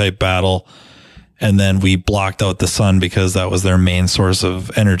Terminator type battle, and then we blocked out the sun because that was their main source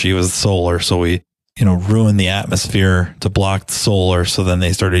of energy, was solar. So we, ruined the atmosphere to block the solar. So then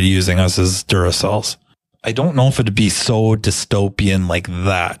they started using us as Duracells. I don't know if it'd be so dystopian like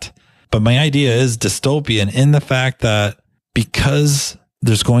that, but my idea is dystopian in the fact that because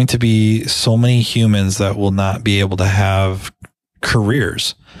there's going to be so many humans that will not be able to have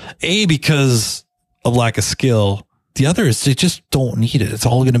careers, because of lack of skill. The other is they just don't need it. It's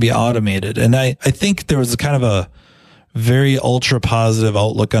all going to be automated. And I think there was kind of a very ultra positive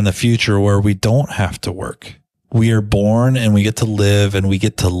outlook on the future where we don't have to work. We are born and we get to live, and we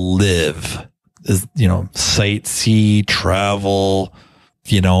get to live, sightsee, travel,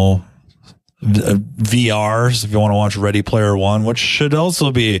 VRs, if you want to watch Ready Player One, which should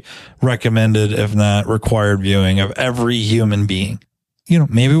also be recommended, if not required viewing of every human being.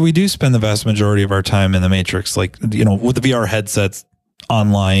 Maybe we do spend the vast majority of our time in the Matrix, like, with the VR headsets,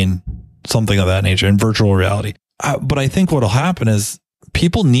 online, something of that nature, in virtual reality. But I think what'll happen is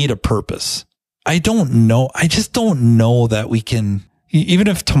people need a purpose. I don't know. I just don't know that we can, even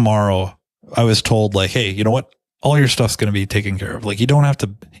if tomorrow I was told, like, hey, you know what? All your stuff's going to be taken care of. Like, you don't have to,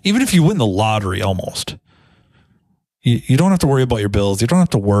 even if you win the lottery, almost, you don't have to worry about your bills. You don't have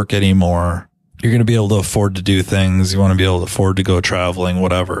to work anymore. You're going to be able to afford to do things. You want to be able to afford to go traveling,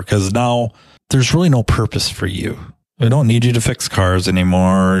 whatever. Because now there's really no purpose for you. We don't need you to fix cars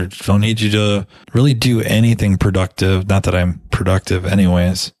anymore. Don't need you to really do anything productive. Not that I'm productive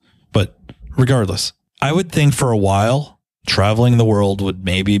anyways, but regardless, I would think for a while, traveling the world would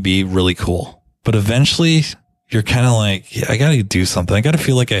maybe be really cool. But eventually you're kind of like, yeah, I got to do something. I got to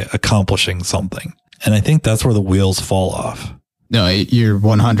feel like I'm accomplishing something. And I think that's where the wheels fall off. No, you're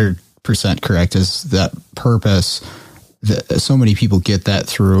 100% correct. Is that purpose that so many people get that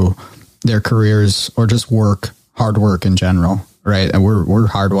through their careers or just work, hard work in general, right? And we're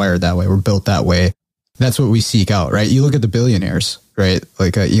hardwired that way. We're built that way. That's what we seek out, right? You look at the billionaires, right?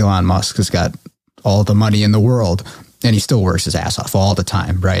 Like Elon Musk has got all the money in the world and he still works his ass off all the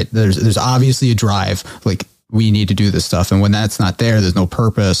time, right? There's obviously a drive, like, we need to do this stuff. And when that's not there, there's no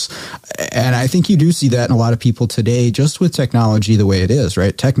purpose. And I think you do see that in a lot of people today, just with technology the way it is,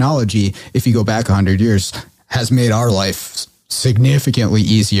 right? Technology, if you go back 100 years, has made our life significantly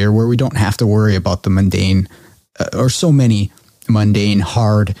easier, where we don't have to worry about the mundane or so many mundane,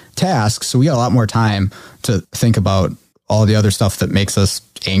 hard tasks. So we got a lot more time to think about all the other stuff that makes us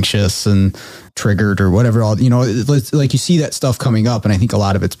anxious and triggered or whatever. Like you see that stuff coming up. And I think a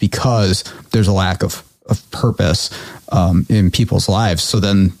lot of it's because there's a lack of purpose in people's lives. So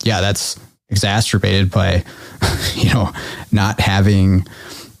then, yeah, that's exacerbated by, not having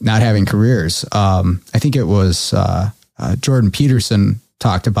careers. I think it was Jordan Peterson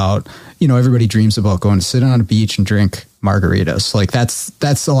talked about, everybody dreams about going to sit on a beach and drink margaritas. Like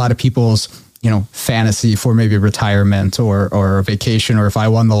that's a lot of people's, fantasy for maybe retirement or a vacation, or if I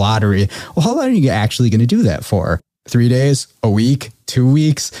won the lottery. Well, how long are you actually going to do that for? 3 days, a week, 2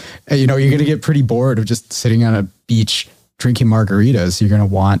 weeks? You're going to get pretty bored of just sitting on a beach drinking margaritas. You're going to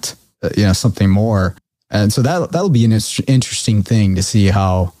want, something more. And so that'll be an interesting thing to see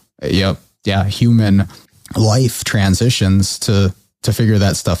how, human life transitions to figure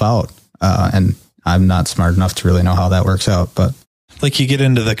that stuff out. And I'm not smart enough to really know how that works out, but like you get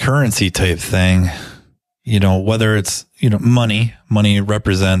into the currency type thing, whether it's, money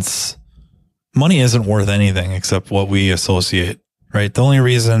isn't worth anything except what we associate, right? The only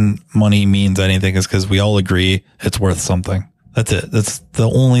reason money means anything is because we all agree it's worth something. That's it. That's the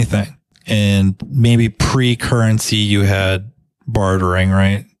only thing. And maybe pre-currency you had bartering,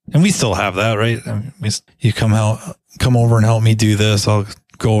 right? And we still have that, right? I mean, you come over and help me do this. I'll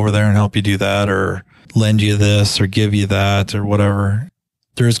go over there and help you do that, or lend you this or give you that or whatever.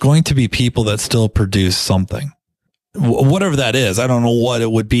 There's going to be people that still produce something. Whatever that is, I don't know what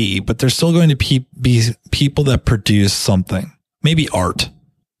it would be, but there's still going to be people that produce something. Maybe art.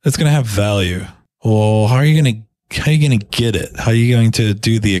 It's going to have value. Well, how are you going to get it? How are you going to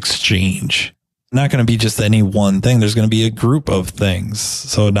do the exchange? Not going to be just any one thing. There's going to be a group of things.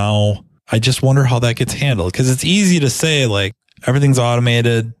 So now I just wonder how that gets handled, because it's easy to say like everything's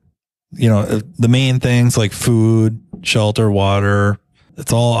automated. The main things like food, shelter, water,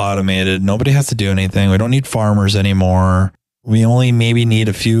 it's all automated. Nobody has to do anything. We don't need farmers anymore. We only maybe need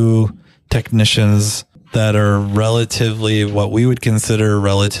a few technicians that are relatively, what we would consider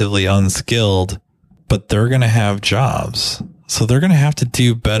relatively unskilled, but they're going to have jobs. So they're going to have to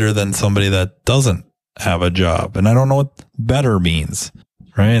do better than somebody that doesn't have a job. And I don't know what better means,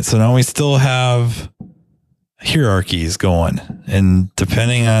 right? So now we still have hierarchies going, and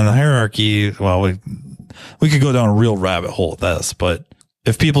depending on the hierarchy, well, we could go down a real rabbit hole with this, but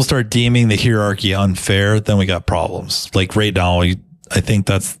if people start deeming the hierarchy unfair, then we got problems. Like right now, I think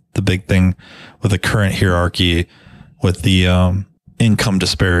that's the big thing with the current hierarchy with the income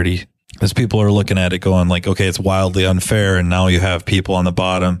disparity, as people are looking at it going like, okay, it's wildly unfair. And now you have people on the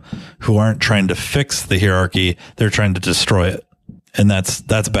bottom who aren't trying to fix the hierarchy. They're trying to destroy it. And that's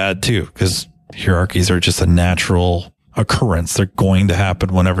bad too, because hierarchies are just a natural occurrence. They're going to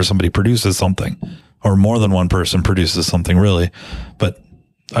happen whenever somebody produces something, or more than one person produces something, really. But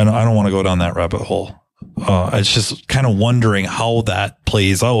I don't want to go down that rabbit hole. It's just kind of wondering how that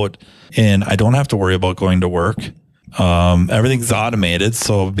plays out. And I don't have to worry about going to work, Everything's automated,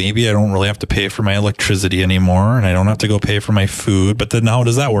 so maybe I don't really have to pay for my electricity anymore, and I don't have to go pay for my food. But then how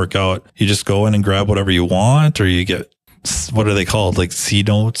does that work out? You just go in and grab whatever you want, or you get, what are they called? Like C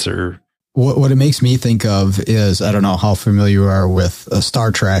notes or... What it makes me think of is, I don't know how familiar you are with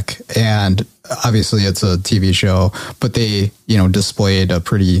Star Trek, and obviously it's a TV show, but they, displayed a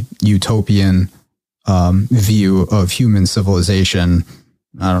pretty utopian view of human civilization,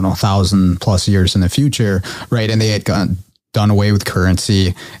 I don't know, 1,000+ years in the future, right? And they had done away with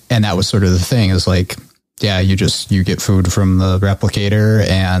currency, and that was sort of the thing, is like, yeah, you get food from the replicator,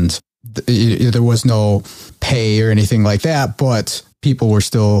 and there was no pay or anything like that, but people were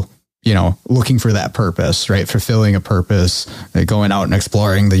still looking for that purpose, right? Fulfilling a purpose, going out and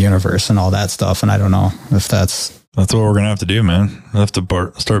exploring the universe and all that stuff. And I don't know if that's what we're going to have to do, man. We'll have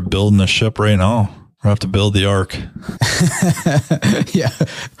to start building the ship right now. We'll have to build the ark. Yeah.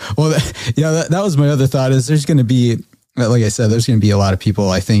 Well, that was my other thought, is there's going to be, like I said, there's going to be a lot of people,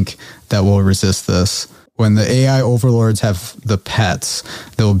 I think, that will resist this. When the AI overlords have the pets,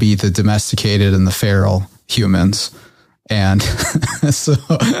 there'll be the domesticated and the feral humans. And so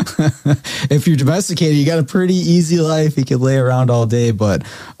if you're domesticated, you got a pretty easy life. You can lay around all day, but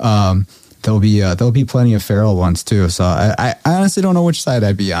there'll be plenty of feral ones too. So I honestly don't know which side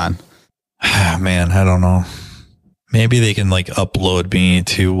I'd be on. Man, I don't know. Maybe they can like upload me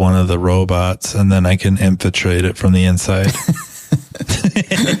to one of the robots and then I can infiltrate it from the inside.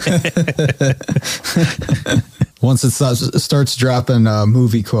 Once it starts dropping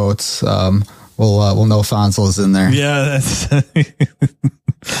movie quotes, we'll know Fonzel's in there. Yeah,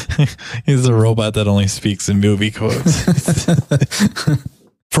 he's a robot that only speaks in movie quotes.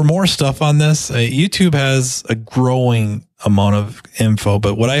 For more stuff on this, YouTube has a growing amount of info,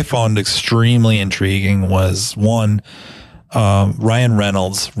 but what I found extremely intriguing was one, Ryan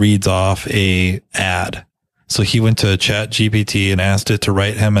Reynolds reads off a ad. So he went to ChatGPT and asked it to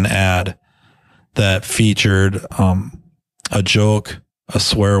write him an ad that featured a joke, a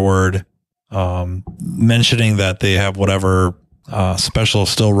swear word, mentioning that they have whatever special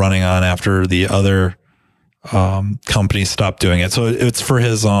still running on after the other companies stopped doing it. So it's for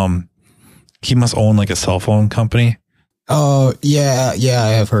his he must own like a cell phone company. Oh yeah,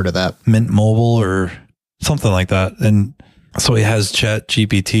 I have heard of that. Mint Mobile or something like that. And so he has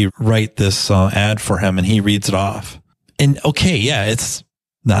ChatGPT write this ad for him, and he reads it off. And okay, yeah, it's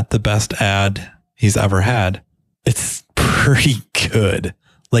not the best ad he's ever had. It's pretty good.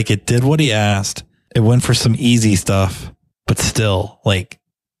 Like, it did what he asked. It went for some easy stuff, but still, like,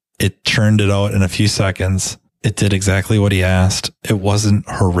 it churned it out in a few seconds. It did exactly what he asked. It wasn't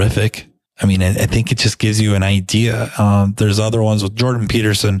horrific. I mean, I think it just gives you an idea. There's other ones with Jordan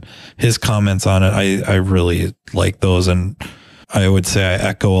Peterson, his comments on it. I really like those. And I would say I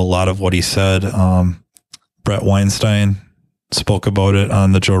echo a lot of what he said. Brett Weinstein spoke about it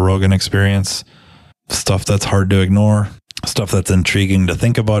on the Joe Rogan Experience. Stuff that's hard to ignore, stuff that's intriguing to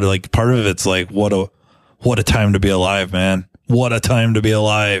think about. Like, part of it's like, what a time to be alive, man. What a time to be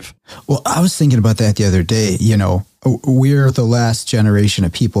alive. Well, I was thinking about that the other day. We're the last generation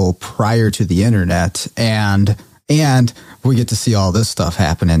of people prior to the internet, and we get to see all this stuff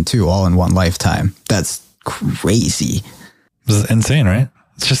happening too, all in one lifetime. That's crazy. It's insane, right?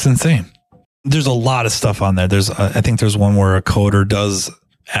 It's just insane. There's a lot of stuff on there. I think there's one where a coder does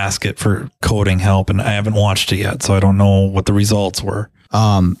ask it for coding help, and I haven't watched it yet, so I don't know what the results were.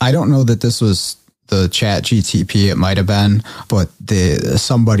 I don't know that this was the ChatGPT. It might have been, but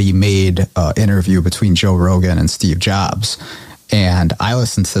somebody made an interview between Joe Rogan and Steve Jobs, and I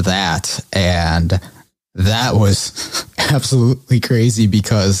listened to that, and that was absolutely crazy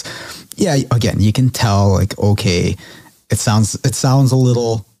because, yeah, again, you can tell, like, okay, it sounds a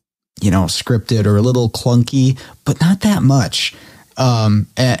little, scripted or a little clunky, but not that much.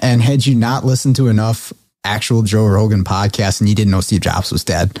 And had you not listened to enough actual Joe Rogan podcasts and you didn't know Steve Jobs was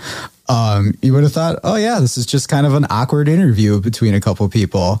dead, you would have thought, oh yeah, this is just kind of an awkward interview between a couple of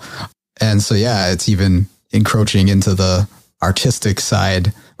people. And so, yeah, it's even encroaching into the artistic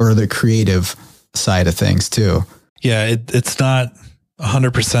side or the creative side of things too. Yeah, it's not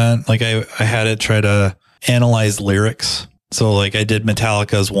 100%. Like I had it try to analyze lyrics. So like I did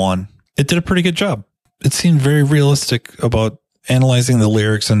Metallica's one. It did a pretty good job. It seemed very realistic about analyzing the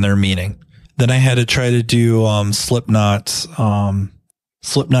lyrics and their meaning. Then I had to try to do Slipknot's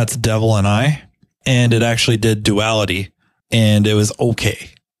Devil and I, and it actually did Duality, and it was okay.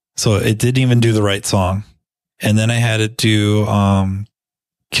 So it didn't even do the right song. And then I had it do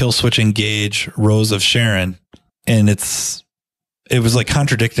Killswitch Engage, Rose of Sharon, and it was like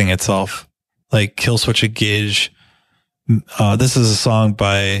contradicting itself. Like Killswitch Engage, this is a song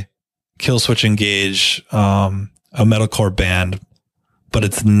by Killswitch Engage, a metalcore band, but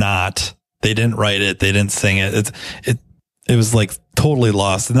it's not. They didn't write it. They didn't sing it. It was like totally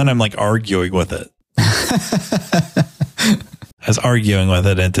lost. And then I'm like arguing with it. I was arguing with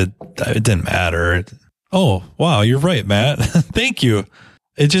it, and it didn't matter. Oh, wow, you're right, Matt. Thank you.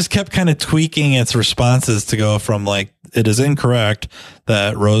 It just kept kind of tweaking its responses to go from like, it is incorrect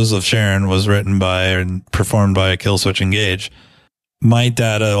that Rose of Sharon was written by and performed by a Killswitch Engage. My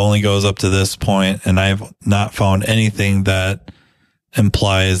data only goes up to this point, and I've not found anything that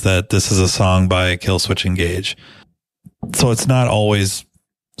implies that this is a song by Killswitch Engage. So it's not always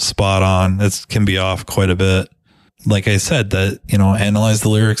spot on. It can be off quite a bit. Like I said, that, analyze the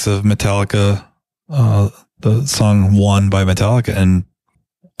lyrics of Metallica, the song One by Metallica, and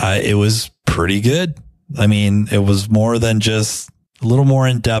it was pretty good. I mean, it was more than just a little more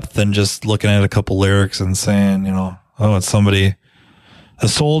in depth than just looking at a couple lyrics and saying, oh, it's somebody, a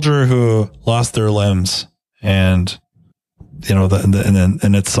soldier who lost their limbs, and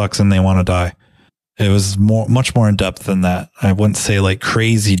and it sucks and they want to die. It was much more in depth than that. I wouldn't say like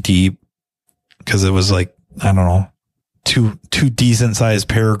crazy deep, because it was like, I don't know, two decent sized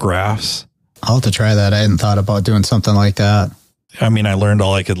paragraphs. I'll have to try that. I hadn't thought about doing something like that. I mean, I learned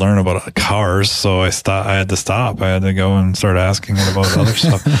all I could learn about cars, so I had to stop. I had to go and start asking it about other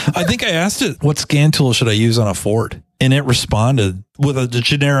stuff. I think I asked it, what scan tool should I use on a Ford? And it responded with a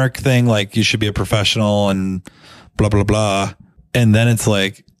generic thing like, you should be a professional and blah, blah, blah. And then it's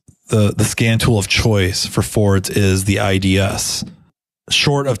like, the scan tool of choice for Fords is the IDS.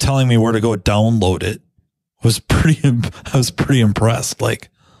 Short of telling me where to go download it, I was pretty impressed. Like,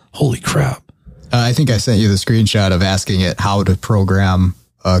 holy crap. I think I sent you the screenshot of asking it how to program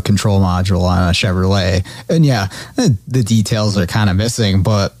a control module on a Chevrolet. And yeah, the details are kind of missing,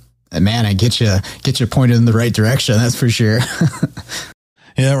 but man, I get you pointed in the right direction. That's for sure.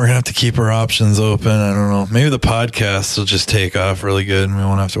 Yeah, we're going to have to keep our options open. I don't know. Maybe the podcast will just take off really good and we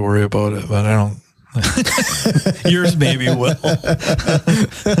won't have to worry about it, but I don't. Yours maybe will.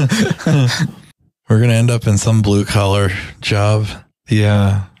 We're going to end up in some blue collar job.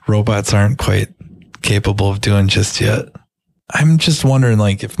 The robots aren't quite capable of doing just yet. I'm just wondering,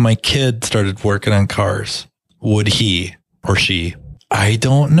 like, if my kid started working on cars, would he or she? I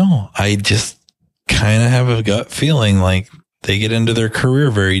don't know. I just kind of have a gut feeling like they get into their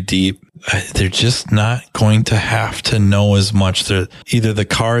career very deep. They're just not going to have to know as much. Either the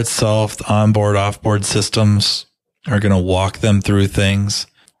car itself, the onboard, offboard systems are going to walk them through things.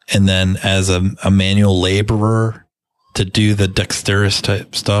 And then as a manual laborer to do the dexterous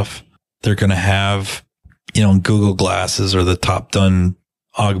type stuff, they're going to have, Google glasses or the top done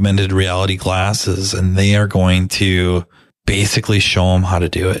augmented reality glasses, and they are going to basically show them how to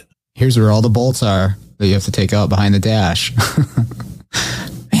do it. Here's where all the bolts are that you have to take out behind the dash.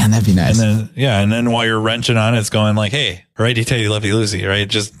 Man, that'd be nice. And then while you're wrenching on it, it's going like, hey, righty tighty, lefty loosey, right?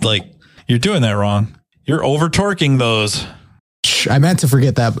 Just like, you're doing that wrong. You're over torquing those. I meant to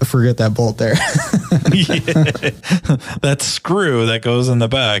forget that bolt there. Yeah. That screw that goes in the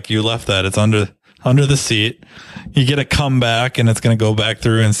back, you left that. It's under the seat. You get a comeback and it's going to go back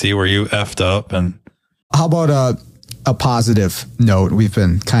through and see where you effed up. And how about a positive note? We've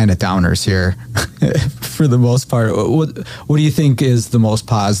been kind of downers here for the most part. What do you think is the most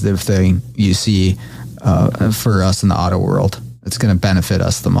positive thing you see for us in the auto world? It's going to benefit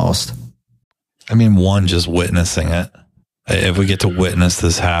us the most. I mean, one, just witnessing it. If we get to witness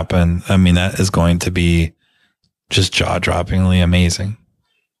this happen, I mean, that is going to be just jaw-droppingly amazing.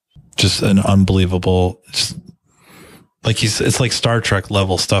 Just an unbelievable, just like it's like Star Trek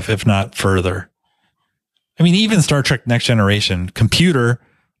level stuff, if not further. I mean, even Star Trek Next Generation computer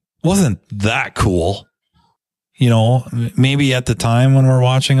wasn't that cool. Maybe at the time when we're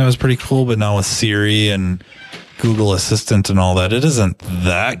watching, it was pretty cool, but now with Siri and Google Assistant and all that, it isn't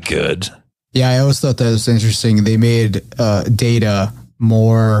that good. Yeah, I always thought that was interesting. They made Data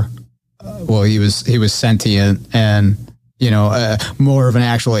more. He was sentient and more of an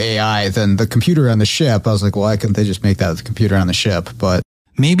actual AI than the computer on the ship. I was like, why couldn't they just make that the computer on the ship? But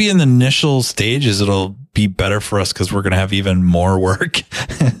maybe in the initial stages, it'll be better for us because we're going to have even more work,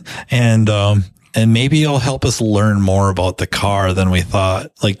 and maybe it'll help us learn more about the car than we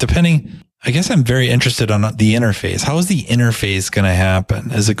thought. Like, depending. I guess I'm very interested on the interface. How is the interface going to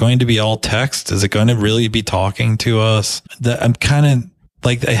happen? Is it going to be all text? Is it going to really be talking to us? I'm kind of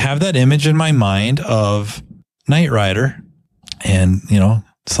like, I have that image in my mind of Knight Rider and,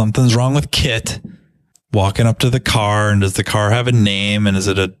 something's wrong with Kit walking up to the car. And does the car have a name? And is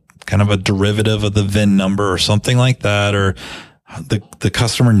it a kind of a derivative of the VIN number or something like that? Or the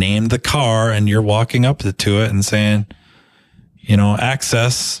customer named the car and you're walking up to it and saying,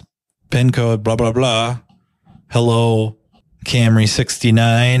 access PIN code, blah, blah, blah. hello, Camry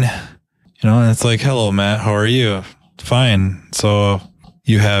 69, and it's like, hello, Matt, how are you? Fine. So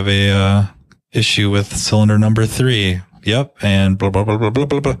you have a issue with cylinder number 3. Yep. And blah, blah, blah, blah, blah,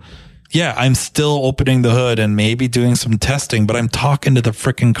 blah, blah. Yeah, I'm still opening the hood and maybe doing some testing, but I'm talking to the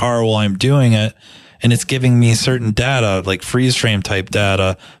freaking car while I'm doing it. And it's giving me certain data, like freeze frame type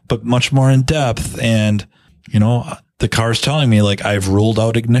data, but much more in depth. And, the car's telling me, like, I've ruled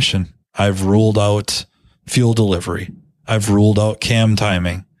out ignition. I've ruled out fuel delivery. I've ruled out cam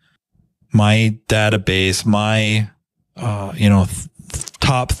timing. My database, my,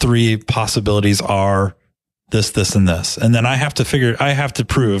 top 3 possibilities are this, and this. And then I have to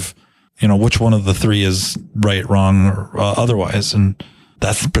prove, which one of the 3 is right, wrong, or otherwise. And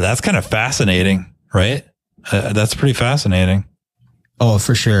that's kind of fascinating, right? That's pretty fascinating. Oh,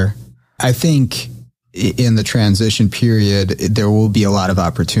 for sure. I think in the transition period, there will be a lot of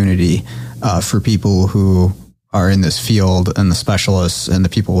opportunity for people who are in this field, and the specialists and the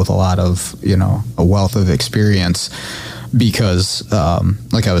people with a lot of, a wealth of experience, because,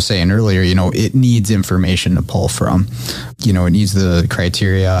 like I was saying earlier, it needs information to pull from, it needs the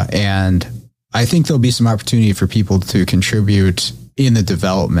criteria. And I think there'll be some opportunity for people to contribute in the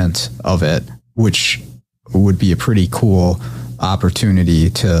development of it, which would be a pretty cool opportunity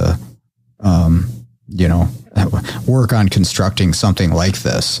to, work on constructing something like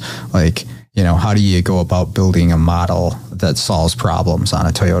this. Like, how do you go about building a model that solves problems on a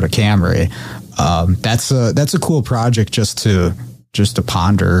Toyota Camry? That's a cool project just to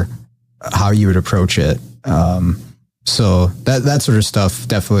ponder how you would approach it. So that sort of stuff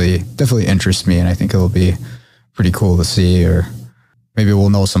definitely interests me, and I think it'll be pretty cool to see, or maybe we'll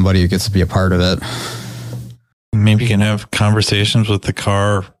know somebody who gets to be a part of it. Maybe you can have conversations with the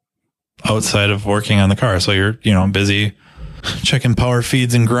car outside of working on the car. So you're, busy checking power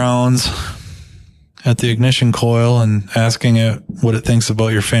feeds and grounds at the ignition coil and asking it what it thinks about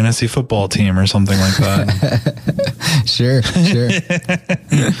your fantasy football team or something like that. Sure.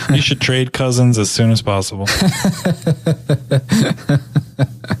 You should trade cousins as soon as possible.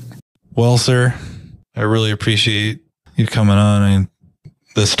 Well, sir, I really appreciate you coming on.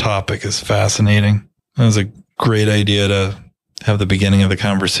 This topic is fascinating. It was a great idea to have the beginning of the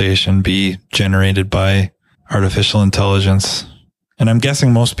conversation be generated by artificial intelligence. And I'm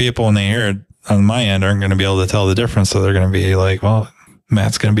guessing most people, when they hear it on my end, aren't going to be able to tell the difference. So they're going to be like, well,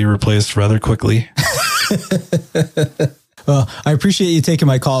 Matt's going to be replaced rather quickly. Well, I appreciate you taking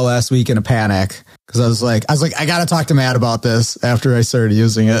my call last week in a panic, because I was like, I got to talk to Matt about this after I started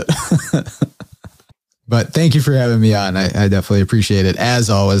using it. But thank you for having me on. I definitely appreciate it,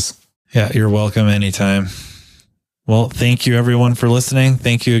 as always. Yeah, you're welcome anytime. Well, thank you everyone for listening.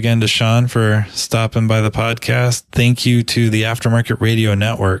 Thank you again to Sean for stopping by the podcast. Thank you to the Aftermarket Radio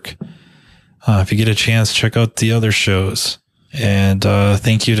Network. If you get a chance, check out the other shows. And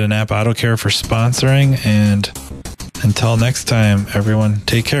thank you to NAPA Auto Care for sponsoring. And until next time, everyone,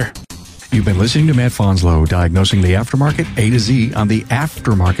 take care. You've been listening to Matt Fonslow, diagnosing the aftermarket A to Z on the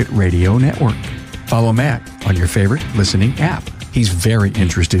Aftermarket Radio Network. Follow Matt on your favorite listening app. He's very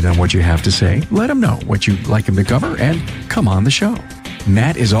interested in what you have to say. Let him know what you'd like him to cover and come on the show.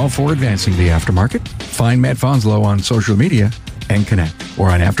 Matt is all for advancing the aftermarket. Find Matt Fonslow on social media and connect, or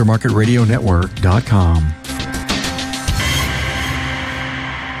on aftermarketradionetwork.com.